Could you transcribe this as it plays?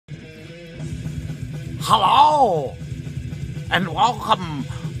Hello, and welcome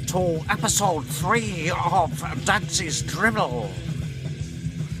to episode 3 of Ddep3's Dribble.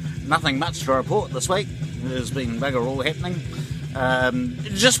 Nothing much to report this week. There's been bugger all happening.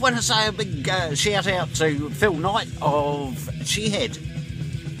 Just want to say a big shout out to Phil Knight of Shihad.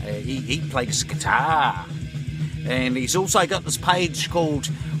 He plays guitar, and he's also got this page called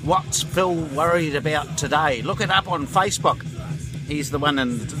What's Phil Worried About Today. Look it up on Facebook. He's the one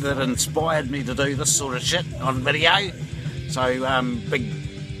that inspired me to do this sort of shit on video. So big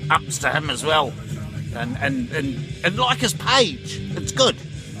ups to him as well. And like his page. It's good.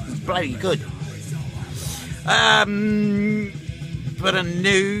 It's bloody good. Bit of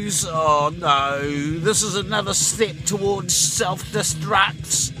news. Oh no. This is another step towards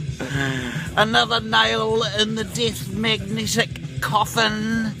self-destruct. Another nail in the death magnetic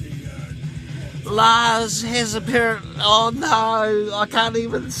coffin. Lars has apparently... Oh no, I can't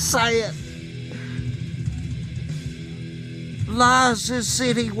even say it. Lars has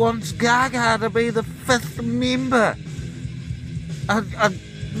said he wants Gaga to be the 5th member.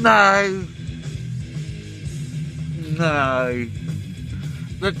 No. No.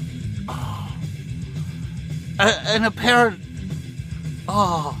 But... Oh. An apparent...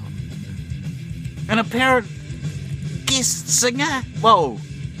 Oh. An apparent guest singer? Whoa.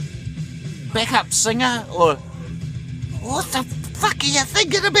 Backup singer, or what the fuck are you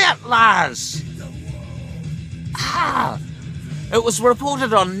thinking about, Lars? It was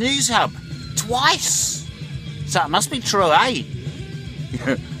reported on News Hub twice, so it must be true, eh?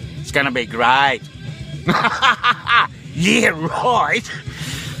 It's gonna be great. Yeah, right.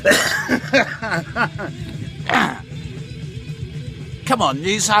 Come on,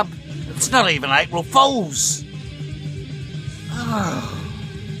 News Hub. It's not even April Fools.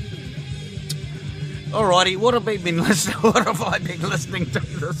 Alrighty, what have I been listening to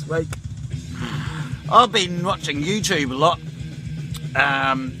this week? I've been watching YouTube a lot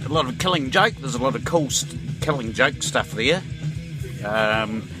of Killing Joke. There's a lot of cool Killing Joke stuff there.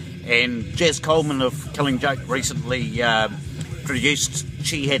 And Jazz Coleman of Killing Joke recently produced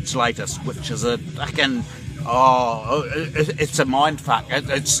Shihad's latest, which is a fucking... Oh, it's a mindfuck.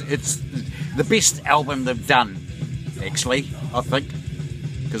 It's the best album they've done, actually, I think,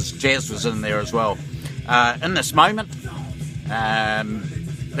 because Jazz was in there as well. In this moment,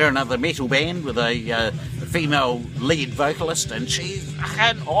 they're another metal band with a female lead vocalist, and she's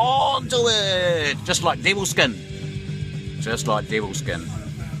fucking on to it, just like Devilskin.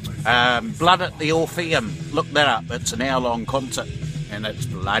 Blood at the Orpheum, look that up. It's an hour-long concert, and it's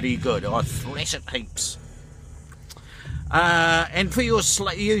bloody good. I thrash it heaps. And for you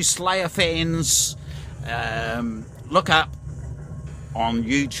Slayer fans, look up on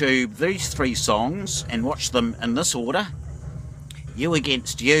YouTube these 3 songs and watch them in this order: You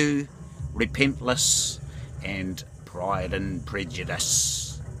Against You, Repentless, and Pride and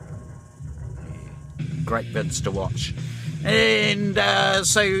Prejudice. Yeah, great vids to watch. And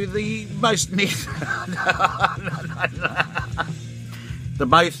so the most the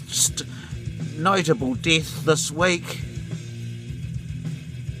most notable death this week,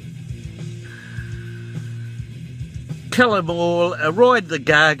 kill 'em all, ride the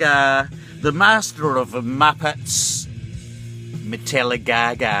Gaga, the master of the Muppets, Metallica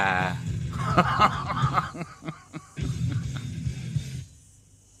Gaga.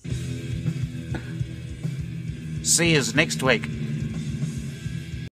 See yous next week.